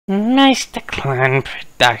Mysta-Clan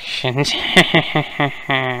Productions.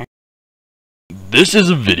 This is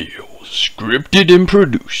a video scripted and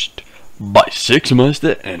produced by Six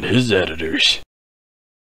Mysta and his editors.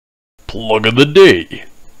 Plug of the day.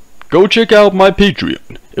 Go check out my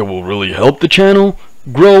Patreon. It will really help the channel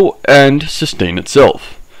grow and sustain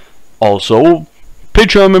itself. Also,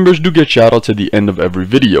 Patreon members do get shoutouts at the end of every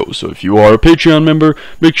video, so if you are a Patreon member,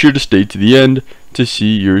 make sure to stay to the end to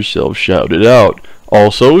see yourself shouted out.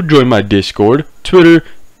 Also, join my Discord, Twitter,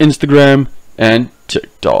 Instagram, and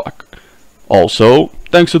TikTok. Also,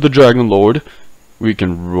 thanks to the Dragon Lord, we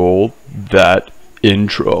can roll that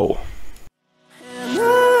intro.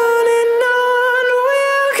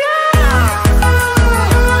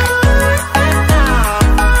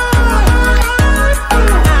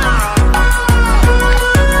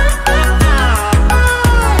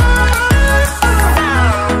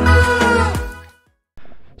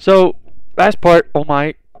 So, last part, All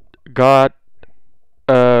Might got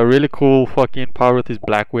a really cool fucking power with his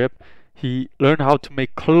black whip. He learned how to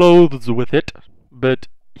make clothes with it, but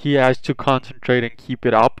he has to concentrate and keep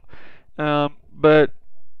it up. But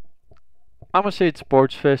I'm gonna say it's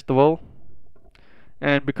sports festival,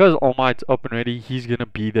 and because All Might's up and ready, he's gonna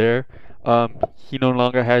be there. He no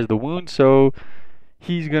longer has the wound, so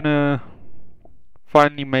he's gonna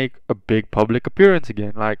finally make a big public appearance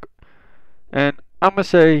again. And I'm gonna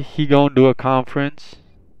say he gonna do a conference,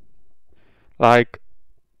 like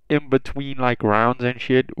in between like rounds and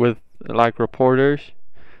shit with like reporters.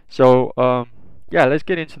 So yeah, let's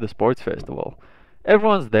get into the sports festival.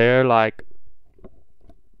 Everyone's there. Like,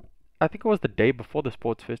 I think it was the day before the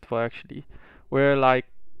sports festival actually, where like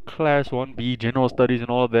class 1B general studies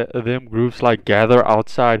and all of them groups like gather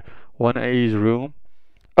outside 1A's room.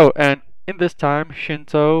 Oh, and in this time,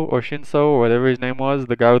 Shinso or whatever his name was,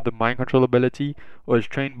 the guy with the mind control ability, was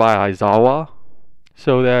trained by Aizawa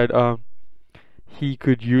so that he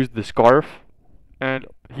could use the scarf, and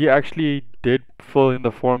he actually did fill in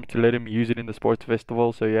the form to let him use it in the sports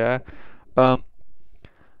festival. So yeah,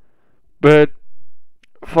 but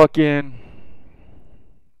fucking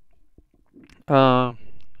how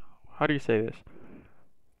do you say this?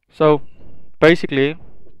 So basically,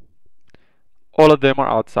 all of them are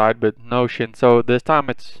outside, but no Shinso. This time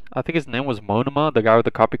I think his name was Monoma, the guy with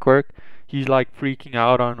the copy quirk. He's like freaking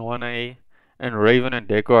out on 1A, and Raven and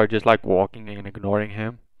Deku are just like walking and ignoring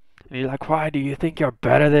him. And he's like, why do you think you're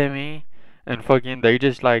better than me? And fucking they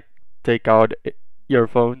just like take out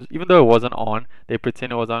earphones, even though it wasn't on. They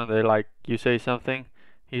pretend it was on, and they're like, you say something.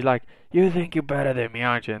 He's like, you think you're better than me,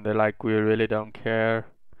 aren't you? And they're like, we really don't care.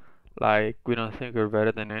 Like, we don't think we're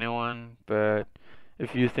better than anyone, but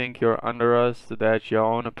if you think you're under us, that's your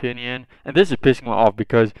own opinion. And this is pissing me off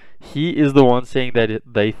because he is the one saying that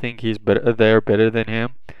they think they're better than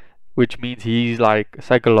him, which means he's like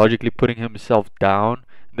psychologically putting himself down.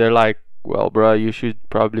 They're like, well, bro, you should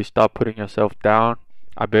probably stop putting yourself down.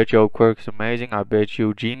 I bet your quirk's amazing. I bet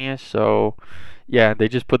you genius. So yeah, they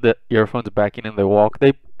just put the earphones back in and they walk.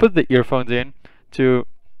 They put the earphones in to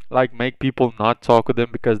like make people not talk with them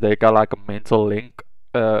because they got like a mental link.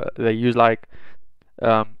 They use like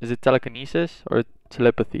is it telekinesis or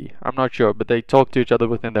telepathy? I'm not sure, but they talk to each other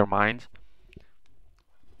within their minds.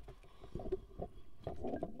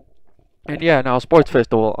 And yeah, now sports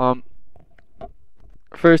festival.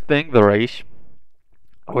 First thing, the race,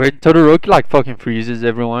 where Todoroki like fucking freezes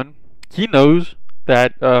everyone. He knows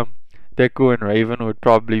that Deku and Raven would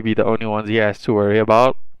probably be the only ones he has to worry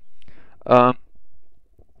about. And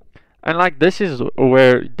like this is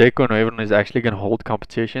where Deku and Raven is actually gonna hold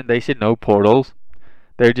competition. They said no portals.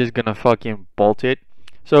 They're just gonna fucking bolt it.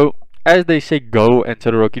 So as they say go and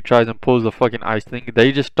Todoroki tries and pulls the fucking ice thing,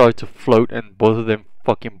 they just start to float and both of them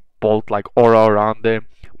fucking bolt like aura around them,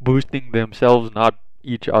 boosting themselves, not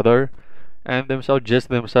each other, and just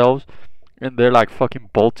themselves, and they're like fucking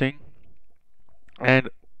bolting. And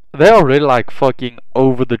they're already like fucking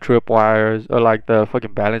over the trip wires or like the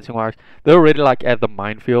fucking balancing wires. They're already like at the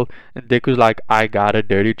minefield, and Deku's like, I got a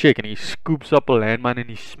dirty chick, and he scoops up a landmine and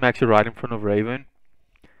he smacks it right in front of Raven.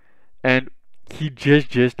 And he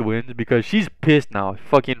just wins because she's pissed now.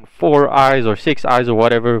 Fucking 4 eyes or 6 eyes or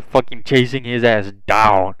whatever fucking chasing his ass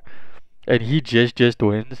down. And he just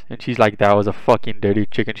wins. And she's like, that was a fucking dirty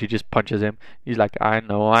chick. And she just punches him. He's like, I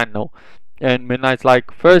know. And Midnight's like,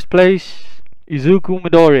 first place, Izuku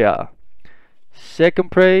Midoriya. Second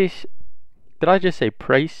place, did I just say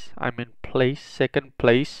place? I'm in place. Second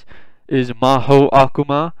place is Maho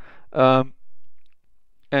Akuma.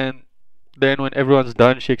 And then when everyone's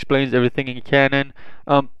done, she explains everything in canon.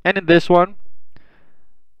 And in this one,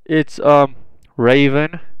 it's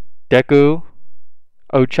Raven, Deku,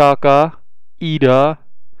 Ochaka, Ida,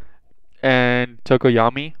 and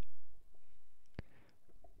Tokoyami.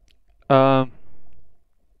 Um,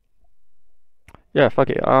 yeah, fuck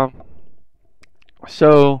it.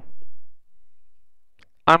 So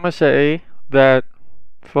I'ma say that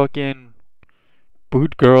fucking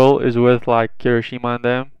Boot Girl is with like Kirishima and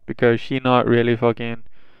them because she not really fucking.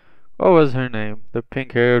 What was her name? The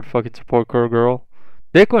pink-haired fucking support core girl.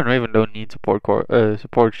 Deku and Raven don't need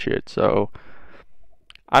support shit, so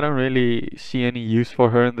I don't really see any use for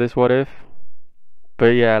her in this what if. But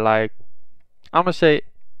yeah, like I'm gonna say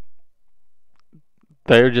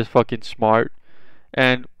they're just fucking smart,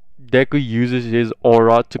 and Deku uses his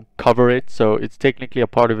aura to cover it, so it's technically a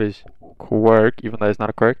part of his quirk, even though it's not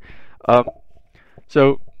a quirk.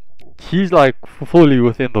 So he's like fully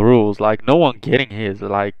within the rules. Like no one getting his.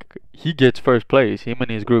 Like he gets first place, him and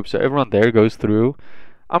his group. So everyone there goes through.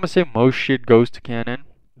 I'm gonna say most shit goes to canon,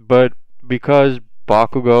 but because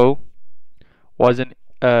Bakugo wasn't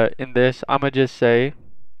in this, I'm gonna just say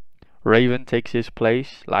Raven takes his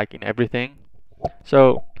place, like in everything.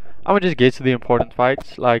 So I'm gonna just get to the important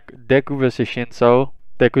fights, like Deku versus Shinso.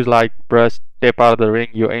 Deku's like, bruh, step out of the ring,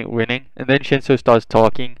 you ain't winning. And then Shinso starts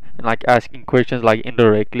talking and like asking questions like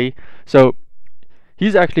indirectly. So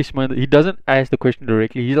he's actually smart. He doesn't ask the question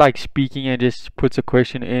directly. He's like speaking and just puts a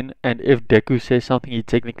question in, and if Deku says something, he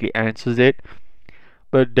technically answers it.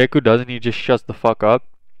 But Deku doesn't. He just shuts the fuck up,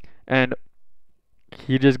 and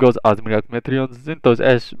he just goes Azmirak Metrion Zintos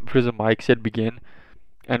as Prison Mike said begin,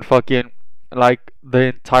 and fucking like the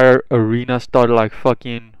entire arena started like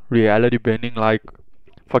fucking reality bending, like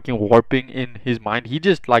fucking warping in his mind. He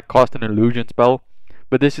just like cast an illusion spell,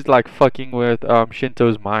 but this is like fucking with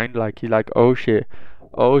Shinto's mind. Like he's like, oh shit,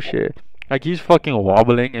 oh shit. Like he's fucking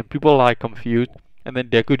wobbling and people are like confused, and then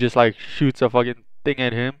Deku just like shoots a fucking thing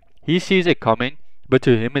at him. He sees it coming, but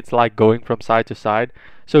to him it's like going from side to side.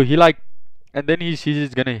 So he like, and then he sees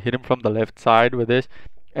it's gonna hit him from the left side with this,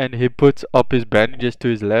 and he puts up his bandages to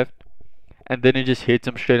his left, and then it just hits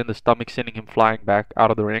him straight in the stomach, sending him flying back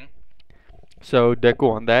out of the ring. So Deku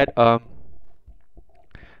won that.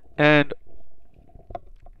 And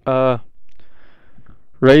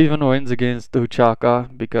Raven wins against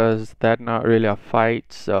Uchaka because that's not really a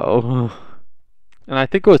fight. So, and I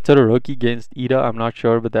think it was Todoroki against Ida. I'm not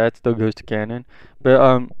sure, but that still goes to canon.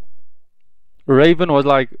 But Raven was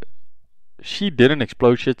like, she didn't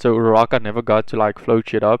explode shit, so Uraraka never got to like float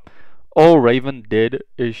shit up. All Raven did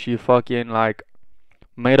is she fucking like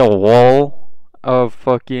made a wall of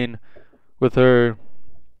fucking with her,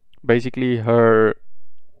 basically her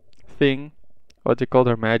thing, what's it called,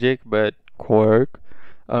 her magic, but quirk.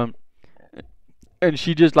 And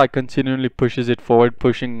she just like continually pushes it forward,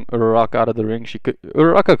 pushing Uraraka out of the ring.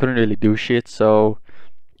 Uraraka couldn't really do shit. So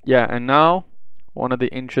yeah, and now one of the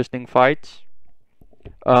interesting fights,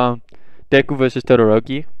 Deku versus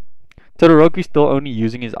Todoroki. Todoroki's still only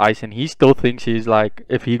using his ice, and he still thinks he's like,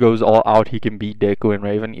 if he goes all out, he can beat Deku and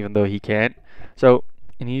Raven, even though he can't. So,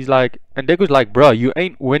 and he's like, and Deku's like, bro, you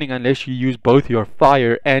ain't winning unless you use both your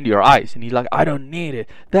fire and your ice. And he's like, I don't need it.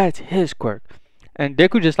 That's his quirk. And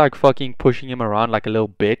Deku just like fucking pushing him around like a little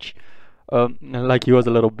bitch. Like he was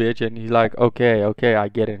a little bitch, and he's like, okay, I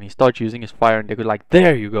get it. And he starts using his fire, and Deku's like,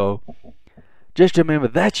 there you go. Just remember,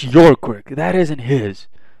 that's your quirk. That isn't his.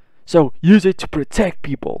 So use it to protect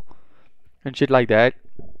people. And shit like that.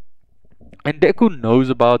 And Deku knows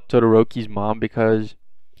about Todoroki's mom because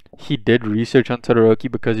he did research on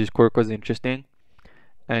Todoroki because his quirk was interesting.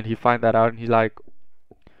 And he find that out, and he's like,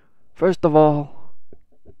 first of all,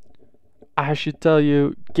 I should tell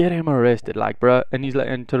you, get him arrested, like, bruh. And he's like,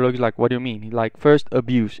 and Todoroki's like, what do you mean? He's like, first,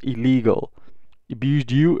 abuse, illegal.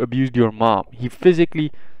 Abused you, abused your mom. He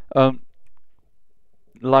physically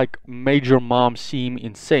like made your mom seem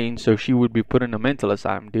insane, so she would be put in a mental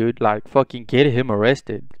asylum, dude. Like fucking get him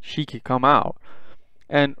arrested. She could come out.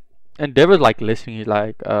 And Endeavor's like listening. He's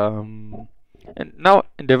like, and now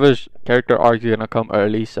Endeavor's character arc is gonna come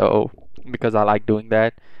early, so because I like doing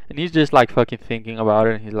that. And he's just like fucking thinking about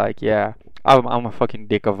it, and he's like, yeah, I'm a fucking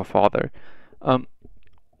dick of a father.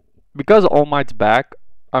 Because All Might's back,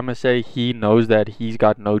 I'm gonna say he knows that he's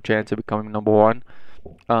got no chance of becoming number one.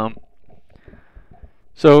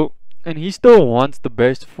 So, and he still wants the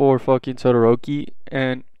best for fucking Todoroki,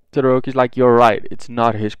 and Todoroki's like, you're right, it's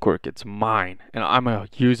not his quirk, it's mine, and I'm gonna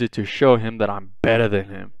use it to show him that I'm better than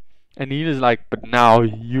him. And he is like, but now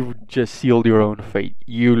you've just sealed your own fate.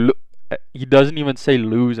 He doesn't even say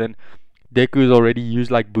lose, and Deku's already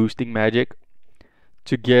used like boosting magic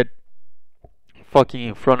to get fucking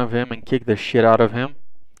in front of him and kick the shit out of him.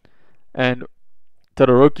 And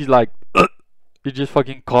Todoroki's like, he just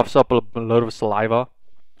fucking coughs up a load of saliva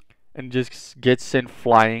and just gets sent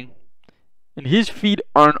flying. and his feet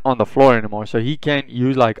aren't on the floor anymore, so he can't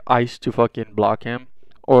use like ice to fucking block him,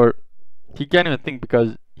 or he can't even think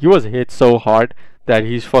because he was hit so hard that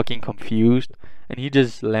he's fucking confused, and he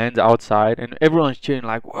just lands outside, and everyone's cheering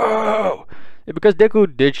like, whoa! Because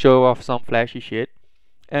Deku did show off some flashy shit,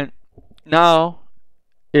 and now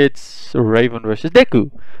it's Raven versus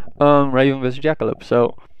Deku, Raven versus Jackalope.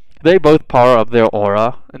 So they both power up their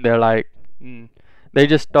aura, and they're like, they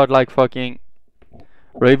just start like fucking.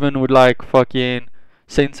 Raven would like fucking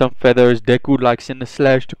send some feathers. Deku would like send a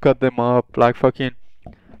slash to cut them up, like fucking,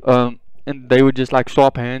 and they would just like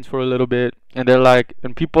swap hands for a little bit, and they're like,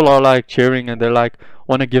 and people are like cheering, and they're like,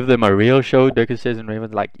 want to give them a real show. Deku says, and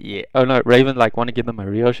Raven's like, yeah. Oh no, Raven like want to give them a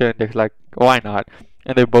real show, and Deku's like, why not?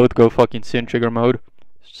 And they both go fucking Sin Trigger mode.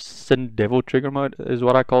 Sin Devil Trigger mode is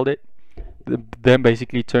what I called it. Them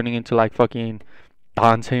basically turning into like fucking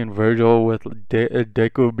Dante and Virgil, with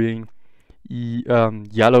Deku being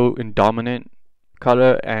yellow in dominant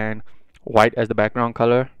color and white as the background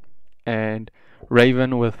color, and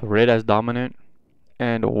Raven with red as dominant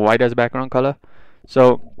and white as background color.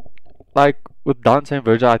 So like with Dante and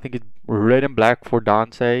Virgil, I think it's red and black for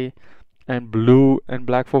Dante and blue and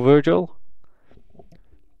black for Virgil,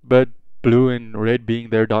 but blue and red being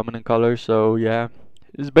their dominant colors. So yeah,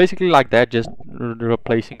 it's basically like that, just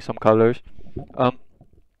replacing some colors, and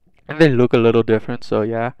they look a little different. So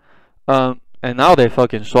yeah, and now they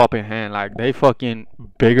fucking swap in hand, like they fucking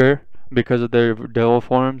bigger because of their devil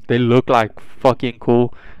forms. They look like fucking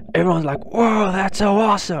cool. Everyone's like, whoa, that's so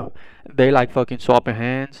awesome. They like fucking swapping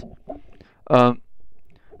hands.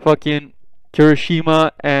 Fucking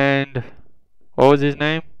Kirishima and what was his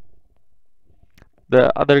name?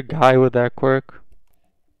 The other guy with that quirk.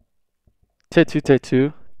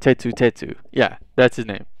 Tetu. Yeah, that's his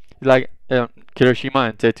name. Like Kirishima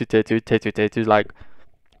and Tetu's like,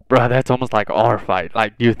 bruh, that's almost like our fight.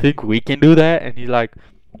 Like, do you think we can do that? And he's like,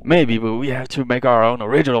 maybe, but we have to make our own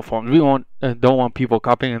original forms. We don't want people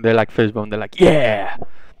copying. And they're like fist bump. They're like, yeah.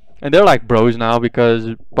 And they're like bros now because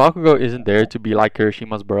Bakugo isn't there to be like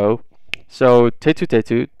Kirishima's bro. So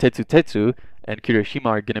Tetu, and Kirishima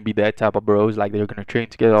are gonna be that type of bros. Like they're gonna train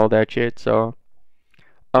together, all that shit. So,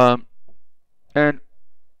 and I'm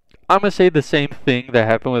gonna say the same thing that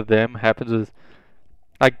happened with them happens with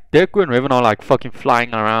like Deku and Raven are like fucking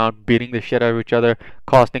flying around, beating the shit out of each other,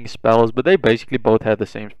 casting spells, but they basically both have the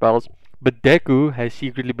same spells. But Deku has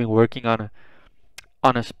secretly been working on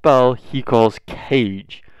a spell he calls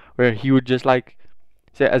Cage, where he would just like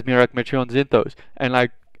say Asmirak Metron Zinthos, and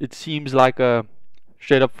like it seems like a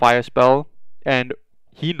straight up fire spell, and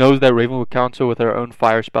he knows that Raven would counter with her own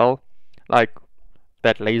fire spell, like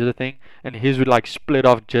that laser thing, and his would like split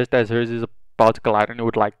off just as hers is about to collide, and it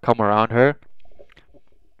would like come around her,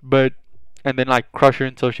 but and then like crush her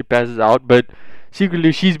until she passes out. But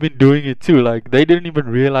secretly she's been doing it too. Like they didn't even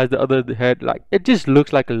realize the other had, like, it just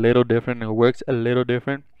looks like a little different and it works a little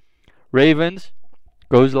different. Raven's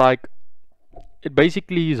goes like, it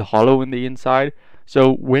basically is hollow in the inside,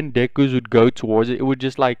 so when Deku's would go towards it, it would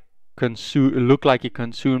just like consume, look like it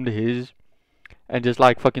consumed his, and just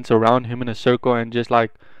like fucking surround him in a circle and just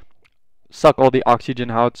like suck all the oxygen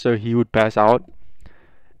out so he would pass out.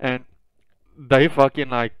 And they fucking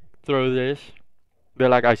like throw this, they're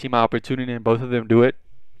like, I see my opportunity, and both of them do it,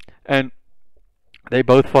 and they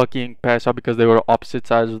both fucking pass out because they were opposite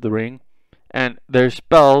sides of the ring. And their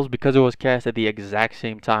spells, because it was cast at the exact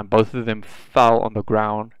same time, both of them fell on the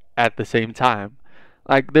ground at the same time.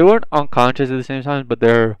 Like they weren't unconscious at the same time, but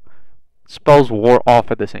their spells wore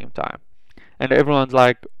off at the same time. And everyone's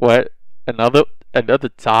like, what, another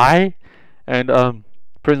tie? And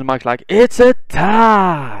Prince Mike's like, it's a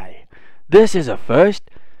tie. This is a first.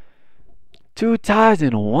 2 ties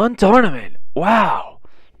in one tournament. Wow.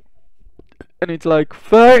 And it's like,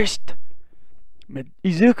 first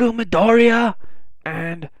Izuku Midoriya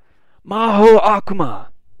and Maho Akuma.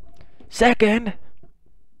 Second,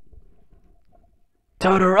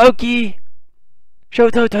 Todoroki,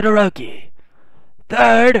 Shoto Todoroki.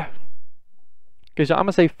 Third, okay, so I'm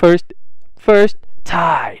gonna say first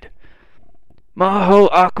tied, Maho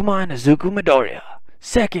Akuma and Izuku Midoriya.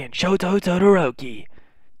 Second, Shoto Todoroki.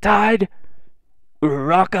 Tied,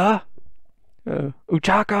 Uchaka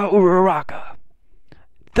Uraraka.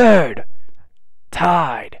 Third,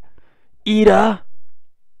 tied, Ida,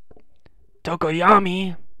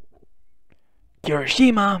 Tokoyami,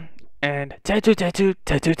 Kirishima, and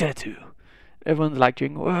Tetu. Everyone's like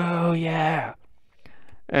doing, whoa, yeah.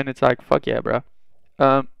 And it's like, fuck yeah, bro.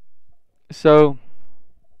 So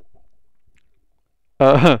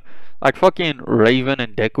like fucking Raven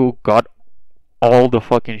and Deku got all the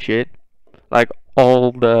fucking shit, like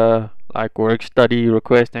all the like work study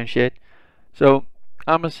requests and shit. So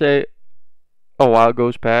I'm gonna say a while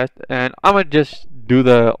goes past, and I'm gonna just do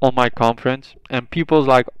the All Might conference. And people's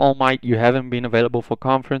like, All Might, you haven't been available for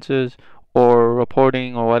conferences or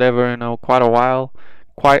reporting or whatever in quite a while.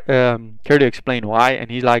 Quite care to explain why?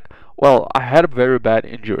 And he's like, well, I had a very bad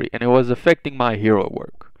injury, and it was affecting my hero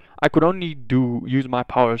work. I could only use my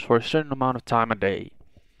powers for a certain amount of time a day.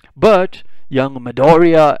 But young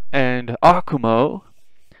Midoriya and Akumo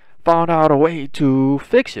found out a way to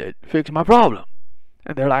fix my problem.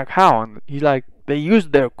 And they're like, how? And he's like, they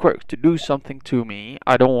used their quirks to do something to me.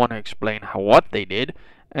 I don't want to explain what they did,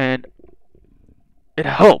 and it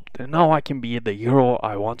helped. And now I can be the hero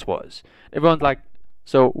I once was. Everyone's like,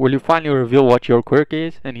 so will you finally reveal what your quirk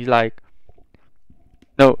is? And he's like,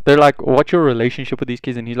 no. They're like, what's your relationship with these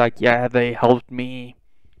kids? And he's like, yeah, they helped me,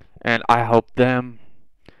 and I helped them,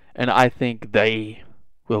 and I think they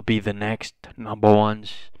will be the next number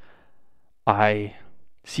ones. I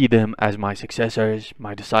see them as my successors,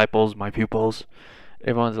 my disciples, my pupils.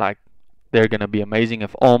 Everyone's like, they're gonna be amazing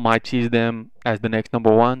if All Might sees them as the next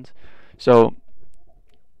number ones. So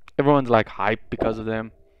everyone's like hyped because of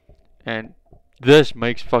them, and this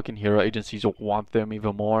makes fucking hero agencies want them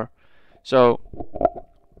even more. So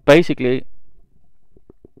basically,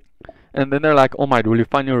 and then they're like, All Might, will you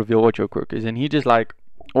finally reveal what your quirk is? And he just like,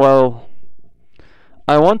 well,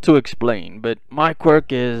 I want to explain, but my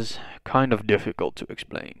quirk is kind of difficult to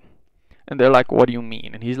explain. And they're like, what do you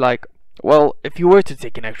mean? And he's like, well, if you were to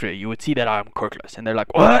take an x-ray, you would see that I'm quirkless. And they're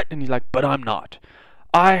like, what? And he's like, but I'm not.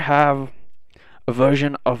 I have a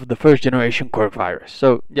version of the first generation quirk virus.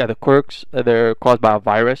 So yeah, the quirks, they're caused by a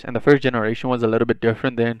virus, and the first generation was a little bit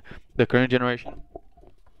different than the current generation.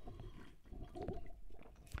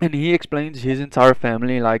 And he explains his entire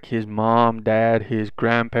family, like his mom, dad, his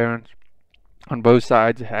grandparents on both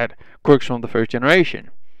sides had quirks from the first generation.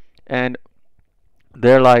 And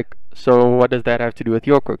they're like, so what does that have to do with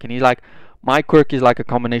your quirk? And he's like, my quirk is like a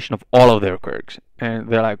combination of all of their quirks. And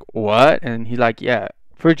they're like, what? And he's like, yeah,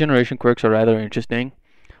 first generation quirks are rather interesting.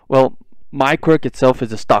 Well, my quirk itself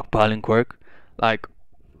is a stockpiling quirk. Like,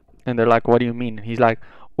 and they're like, what do you mean? And he's like,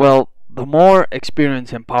 well, the more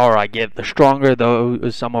experience and power I get, the stronger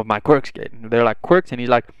those some of my quirks get. And they're like, quirks? And he's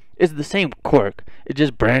like, it's the same quirk, it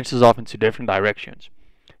just branches off into different directions.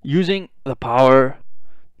 Using the power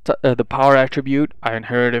attribute I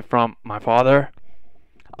inherited from my father,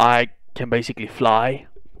 I can basically fly.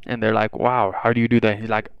 And they're like, wow, how do you do that? He's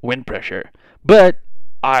like, wind pressure. But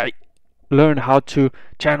I learned how to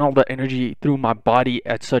channel the energy through my body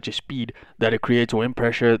at such a speed that it creates wind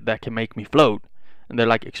pressure that can make me float. And they're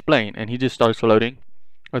like, explain. And he just starts floating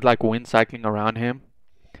with like wind cycling around him.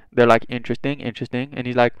 They're like, interesting. And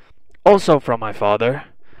he's like, also from my father,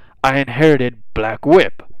 I inherited Black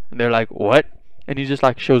Whip. And they're like, what? And he just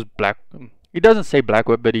like shows Black. He doesn't say Black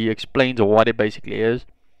Whip, but he explains what it basically is.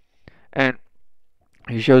 And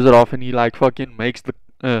he shows it off, and he like fucking makes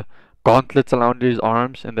the gauntlets around his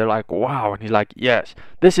arms. And they're like, wow. And he's like, yes,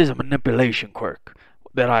 this is a manipulation quirk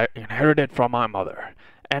that I inherited from my mother.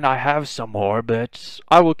 And I have some more, but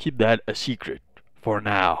I will keep that a secret for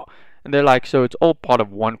now. And they're like, so it's all part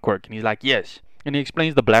of one quirk? And he's like, yes. And he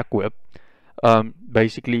explains the Black Whip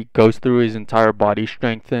basically goes through his entire body,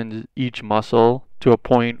 strengthens each muscle to a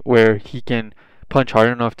point where he can punch hard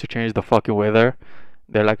enough to change the fucking weather.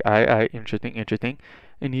 They're like, interesting.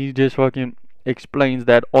 And he just fucking explains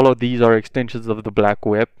that all of these are extensions of the Black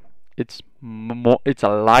Whip. It's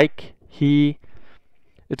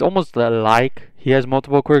almost like he has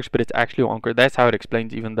multiple quirks, but it's actually one quirk. That's how it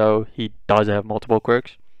explains, even though he does have multiple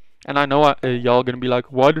quirks. And I know y'all gonna be like,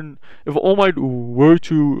 why didn't, if All Might were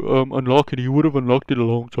to unlock it, he would have unlocked it a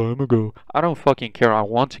long time ago. I don't fucking care. I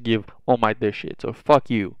want to give All Might this shit, so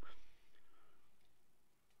fuck you.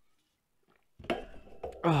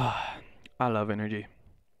 I love energy.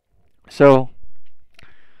 So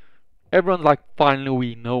everyone's like, finally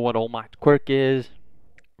we know what All Might's quirk is.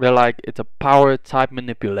 They're like, it's a power type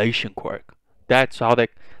manipulation quirk. That's how they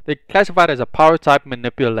classify it as a power type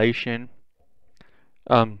manipulation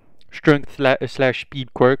strength slash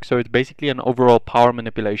speed quirk. So it's basically an overall power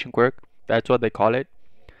manipulation quirk. That's what they call it.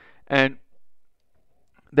 And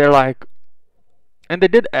they're like, and they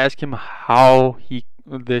did ask him how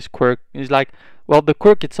this quirk is like, well, the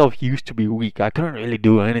quirk itself used to be weak. I couldn't really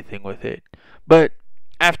do anything with it, but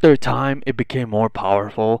after time it became more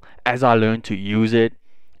powerful as I learned to use it,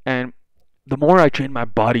 and the more I trained my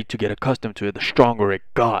body to get accustomed to it, the stronger it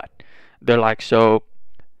got. They're like, so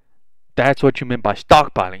that's what you meant by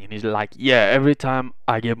stockpiling? And he's like, yeah, every time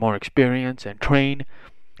I get more experience and train,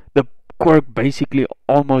 the quirk basically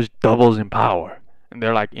almost doubles in power. And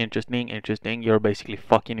they're like, interesting. You're basically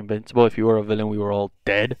fucking invincible. If you were a villain, we were all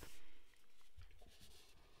dead.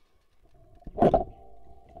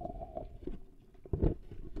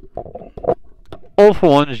 All For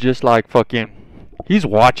One is just like fucking. He's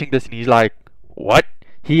watching this and he's like, what?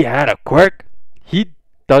 He had a quirk? He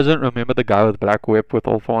doesn't remember the guy with Black Whip with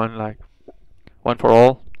All For One, like, One For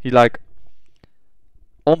All. He's like,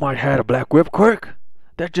 All Might had a Black Whip quirk?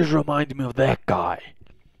 That just reminds me of that guy.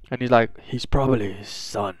 And he's like, he's probably his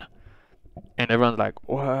son. And everyone's like,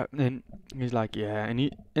 what? And he's like, yeah.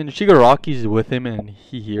 And Shigaraki's with him and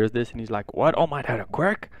he hears this and he's like, what? All Might had a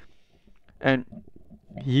quirk? And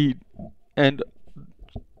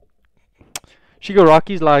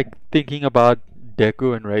Shigaraki's like thinking about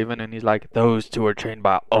Deku and Raven, and he's like, those two were trained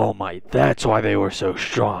by All Might. That's why they were so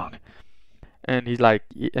strong. And he's like,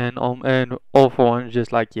 and All For One is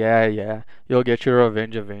just like, yeah, you'll get your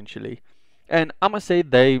revenge eventually. And I'ma say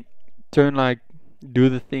they do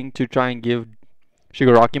the thing to try and give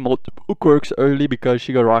Shigaraki multiple quirks early, because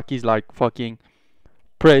Shigaraki's like fucking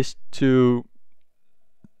pressed to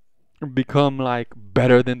become like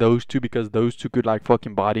better than those two, because those two could like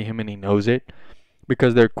fucking body him and he knows it,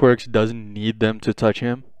 because their quirks doesn't need them to touch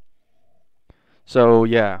him. So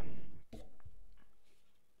yeah.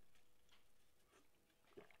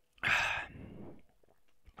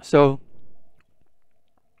 So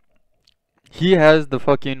he has the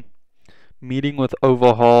fucking meeting with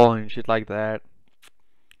Overhaul and shit like that,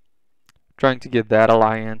 trying to get that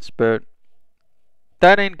alliance, but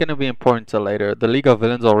that ain't gonna be important till later. The League of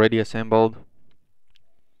Villains already assembled.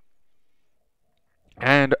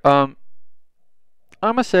 And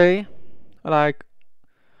I'ma say, like,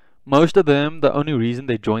 most of them, the only reason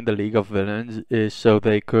they joined the League of Villains is so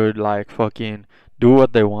they could like fucking do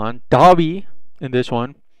what they want. Darby in this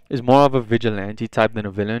one is more of a vigilante type than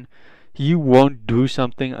a villain. He won't do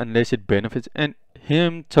something unless it benefits. And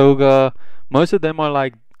him, Toga, most of them are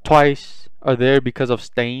like twice are there because of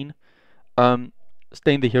Stain.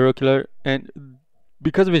 Stain the hero killer, and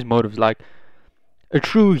because of his motives. Like, a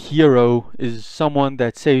true hero is someone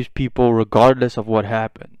that saves people regardless of what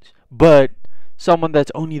happens. But someone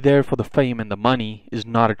that's only there for the fame and the money is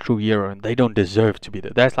not a true hero, and they don't deserve to be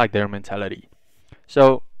there. That's like their mentality.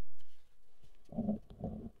 So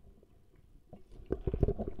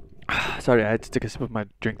sorry, I had to take a sip of my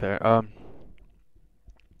drink there.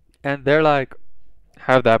 And they're like,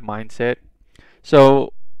 have that mindset.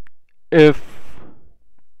 So if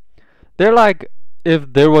they're like,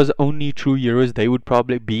 if there was only true heroes, they would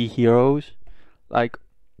probably be heroes. Like,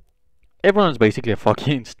 everyone's basically a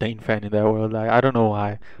fucking Stain fan in that world. Like, I don't know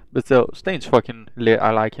why, but still, Stain's fucking lit.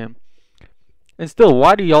 I like him. And still,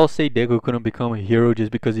 why do y'all say Deku couldn't become a hero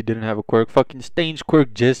just because he didn't have a quirk? Fucking Stain's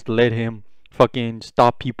quirk just let him fucking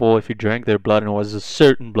stop people if he drank their blood and it was a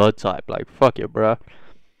certain blood type. Like, fuck it, bruh.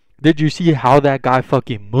 Did you see how that guy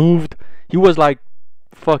fucking moved? He was like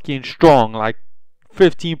fucking strong, like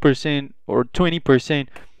 15% or 20%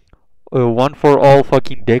 One For All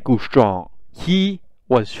fucking Deku strong. He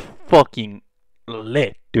was fucking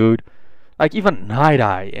lit, dude. Like, even Night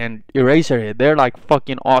Eye and Eraserhead, they're like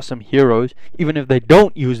fucking awesome heroes, even if they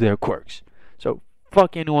don't use their quirks. So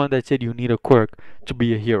fuck anyone that said you need a quirk to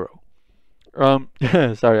be a hero.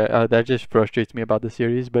 Sorry, that just frustrates me about the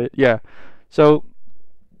series, but yeah. So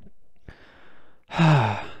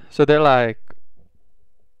so they're like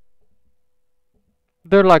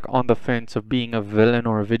on the fence of being a villain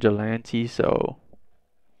or a vigilante. So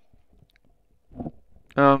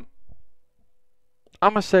I'ma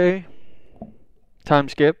say, time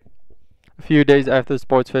skip. A few days after the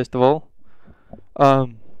sports festival, All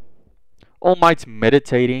Might's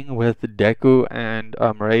meditating with Deku and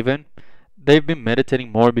Raven. They've been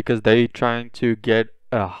meditating more because they're trying to get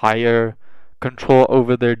a higher control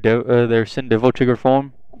over their Sin Devil trigger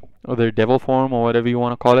form, or their devil form, or whatever you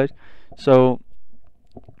want to call it. So,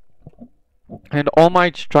 and All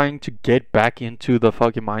Might's trying to get back into the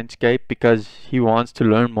fucking mindscape because he wants to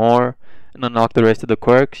learn more and unlock the rest of the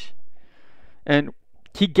quirks. And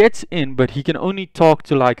he gets in, but he can only talk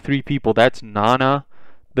to like 3 people. That's Nana,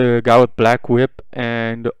 the guy with Black Whip,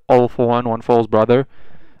 and All For One, One For All's brother.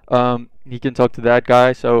 He can talk to that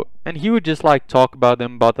guy. So, and he would just like talk about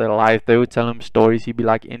them, about their life. They would tell him stories. He'd be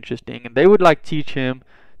like interesting, and they would like teach him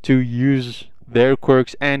to use their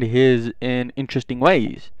quirks and his in interesting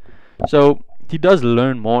ways. So he does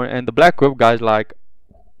learn more. And the Black Whip guy's like,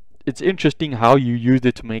 it's interesting how you used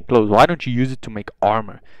it to make clothes. Why don't you use it to make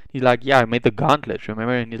armor? He's like, yeah, I made the gauntlets,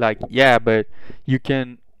 remember? And he's like, yeah, but you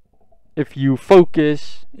can, if you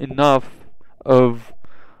focus enough of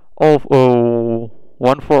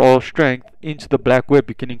One For All strength into the Black Whip,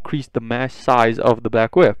 you can increase the mass size of the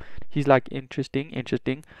Black Whip. He's like,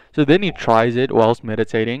 interesting. So then he tries it whilst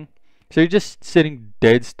meditating. So he's just sitting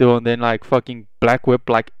dead still, and then like fucking Black Whip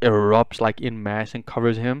like erupts like in mass and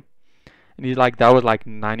covers him. And he's like, that was like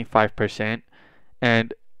 95%.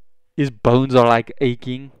 and his bones are like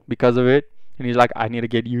aching because of it. And he's like, I need to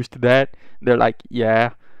get used to that. They're like,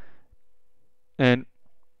 yeah. And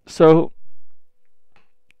so,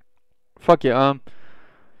 fuck yeah.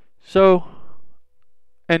 So,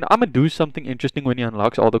 and I'm gonna do something interesting when he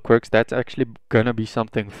unlocks all the quirks. That's actually gonna be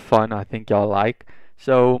something fun. I think y'all like.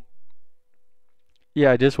 So,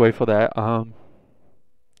 yeah, just wait for that.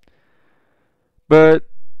 But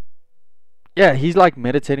yeah, he's like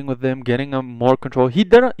meditating with them, getting more control. He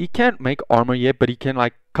can't make armor yet, but he can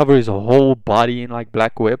like cover his whole body in like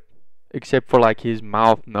black whip, except for like his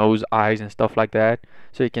mouth, nose, eyes, and stuff like that,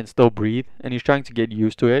 so he can still breathe. And he's trying to get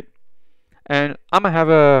used to it. And I'm gonna have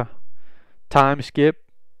a time skip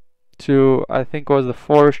to, I think it was the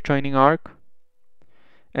forest training arc,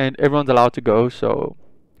 and everyone's allowed to go. So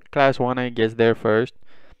class 1A gets there first.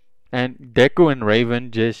 And Deku and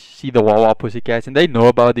Raven just see the Wawa Pussycats, and they know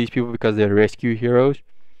about these people because they're rescue heroes,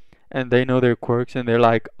 and they know their quirks, and they're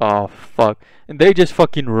like, oh fuck, and they just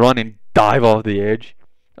fucking run and dive off the edge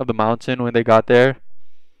of the mountain when they got there.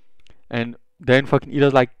 And then fucking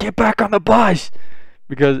Ida's like, get back on the bus,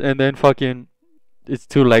 and then fucking it's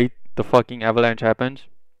too late. The fucking avalanche happens,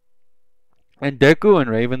 and Deku and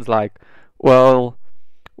Raven's like, well,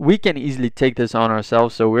 we can easily take this on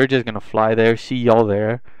ourselves, so we're just gonna fly there, see y'all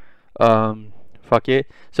there. Fuck it.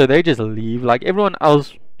 So they just leave. Like everyone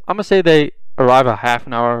else, I'm gonna say they arrive a half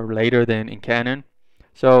an hour later than in canon.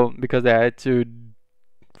 So because they had to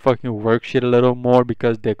fucking work shit a little more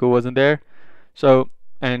because Deku wasn't there. So,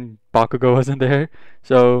 and Bakugo wasn't there.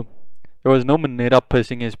 So there was no Mineta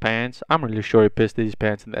pissing his pants. I'm really sure he pissed his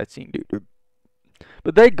pants in that scene, dude.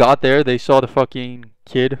 But they got there. They saw the fucking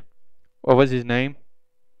kid. What was his name?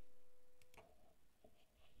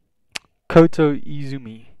 Koto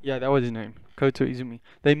Izumi. Yeah, that was his name. Koto Izumi.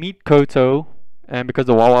 They meet Koto, and because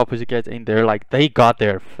the Wawa Pussycats ain't there, like, they got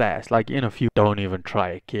there fast. Like, in a few. Don't even try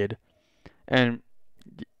it, kid. And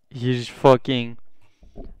he's fucking.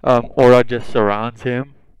 Aura just surrounds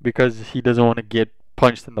him because he doesn't want to get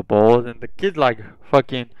punched in the balls. And the kid's like,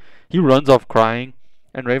 fucking. He runs off crying.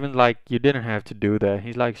 And Raven's like, you didn't have to do that.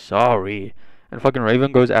 He's like, sorry. And fucking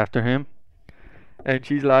Raven goes after him. And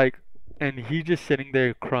she's like, and he's just sitting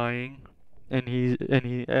there crying. And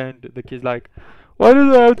the kid's like, why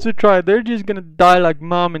do they have to try? They're just gonna die like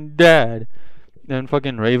mom and dad. Then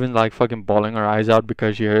fucking Raven's like fucking bawling her eyes out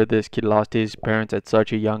because she heard this kid lost his parents at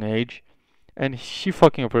such a young age. And she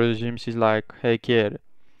fucking approaches him. She's like, hey kid.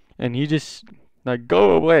 And he just like,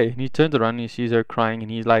 go away. And he turns around and he sees her crying.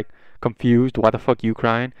 And he's like confused. Why the fuck you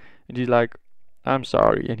crying? And she's like, I'm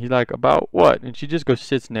sorry. And he's like, about what? And she just goes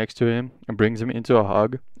sits next to him and brings him into a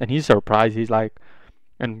hug. And he's surprised. He's like,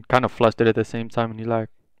 and kind of flustered at the same time. And he's like,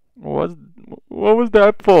 what was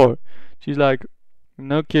that for? She's like,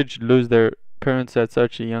 no kid should lose their parents at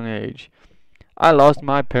such a young age. I lost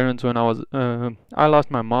my parents when I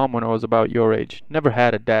lost my mom when I was about your age. Never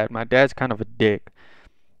had a dad. My dad's kind of a dick.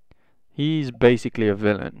 He's basically a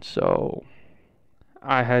villain. So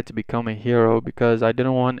I had to become a hero because I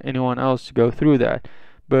didn't want anyone else to go through that.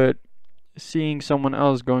 But seeing someone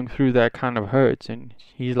else going through that kind of hurts. And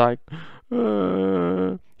he's like,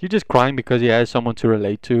 he's just crying because he has someone to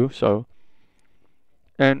relate to. So,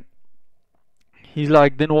 and he's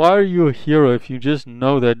like, then why are you a hero if you just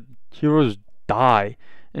know that heroes die?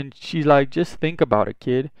 And she's like, just think about it,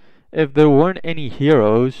 kid. If there weren't any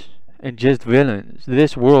heroes and just villains,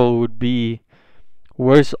 this world would be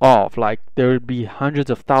worse off. Like, there would be hundreds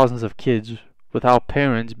of thousands of kids without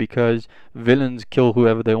parents because villains kill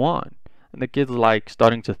whoever they want. And the kid's like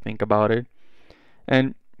starting to think about it.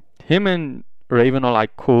 And him and Raven are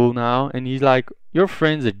like cool now. And he's like, your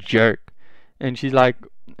friend's a jerk. And she's like,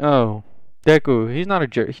 oh, Deku, he's not a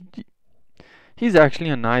jerk. He's actually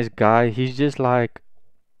a nice guy. He's just like,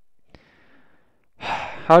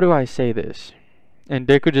 how do I say this? And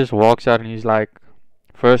Deku just walks out and he's like,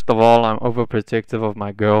 first of all, I'm overprotective of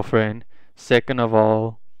my girlfriend. Second of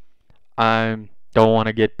all, I don't want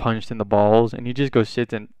to get punched in the balls. And he just goes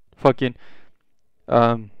sit and fucking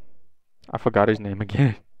I forgot his name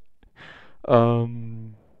again.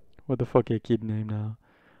 What the fuck is kid name now?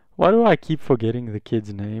 Why do I keep forgetting the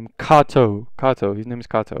kid's name? Kato. His name is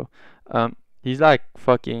Kato. He's like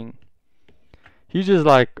fucking. He's just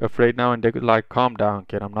like afraid now, and Deku's like, calm down,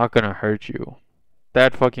 kid. I'm not gonna hurt you.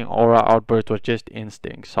 That fucking aura outburst was just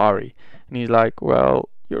instinct. Sorry. And he's like, well,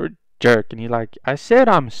 you're a jerk. And he's like, I said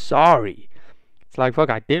I'm sorry. It's like, fuck,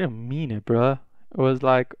 I didn't mean it, bruh. It was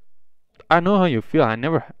like, I know how you feel.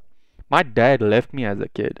 My dad left me as a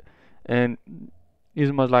kid. And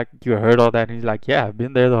Izuma's like, you heard all that? And he's like, yeah, I've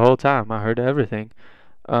been there the whole time. I heard everything.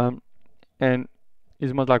 And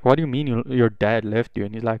Izuma's like, what do you mean your dad left you?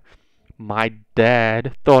 And he's like, my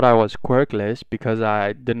dad thought I was quirkless because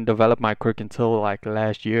I didn't develop my quirk until like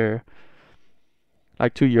last year,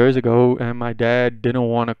 like 2 years ago, and my dad didn't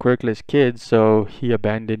want a quirkless kid, so he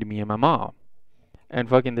abandoned me and my mom. And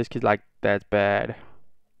fucking this kid's like, that's bad.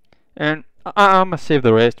 And I'm gonna save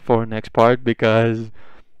the rest for next part because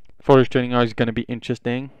Forest training arc is gonna be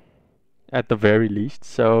interesting at the very least.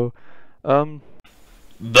 So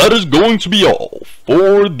That is going to be all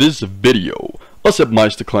for this video. Us at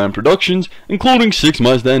Mysta-Clan Productions, including 6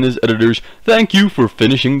 Mysta and his editors, thank you for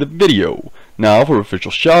finishing the video. Now for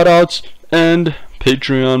official shoutouts and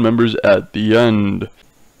Patreon members at the end.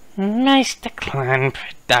 Mysta-Clan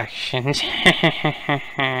Productions.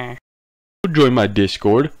 Join my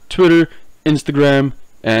Discord, Twitter, Instagram,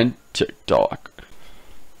 and TikTok.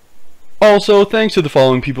 Also, thanks to the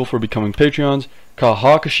following people for becoming Patreons: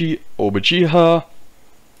 Kahakashi Obachiha.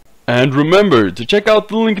 And remember to check out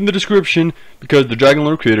the link in the description because the Dragon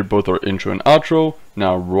Lord created both our intro and outro.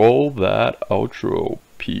 Now roll that outro.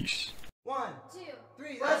 Peace. 1, 2,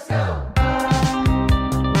 3, let's go!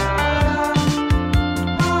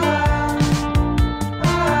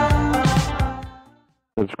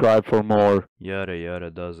 subscribe for more. Yada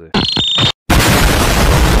yada does it.